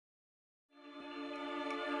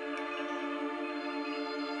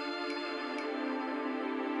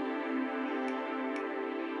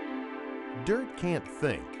Dirt can't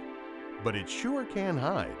think, but it sure can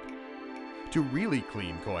hide. To really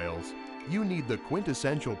clean coils, you need the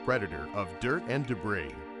quintessential predator of dirt and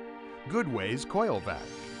debris, Goodway's CoilVac.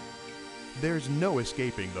 There's no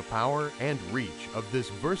escaping the power and reach of this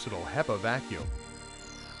versatile HEPA vacuum.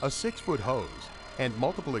 A 6-foot hose and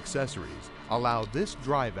multiple accessories allow this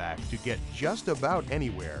dry vac to get just about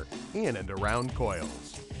anywhere in and around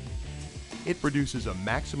coils. It produces a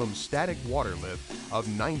maximum static water lift of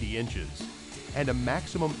 90 inches and a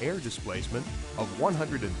maximum air displacement of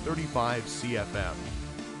 135 CFM.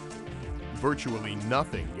 Virtually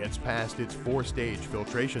nothing gets past its 4-stage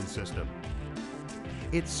filtration system.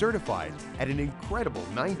 It's certified at an incredible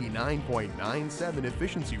 99.97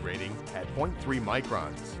 efficiency rating at 0.3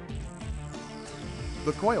 microns.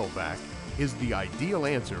 The CoilVac is the ideal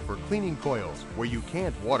answer for cleaning coils where you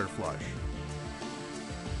can't water flush.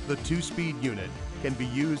 The 2-speed unit can be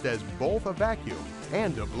used as both a vacuum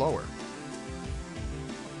and a blower.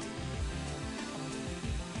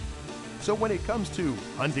 So when it comes to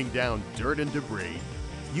hunting down dirt and debris,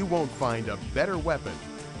 you won't find a better weapon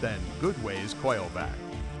than Goodway's CoilVac.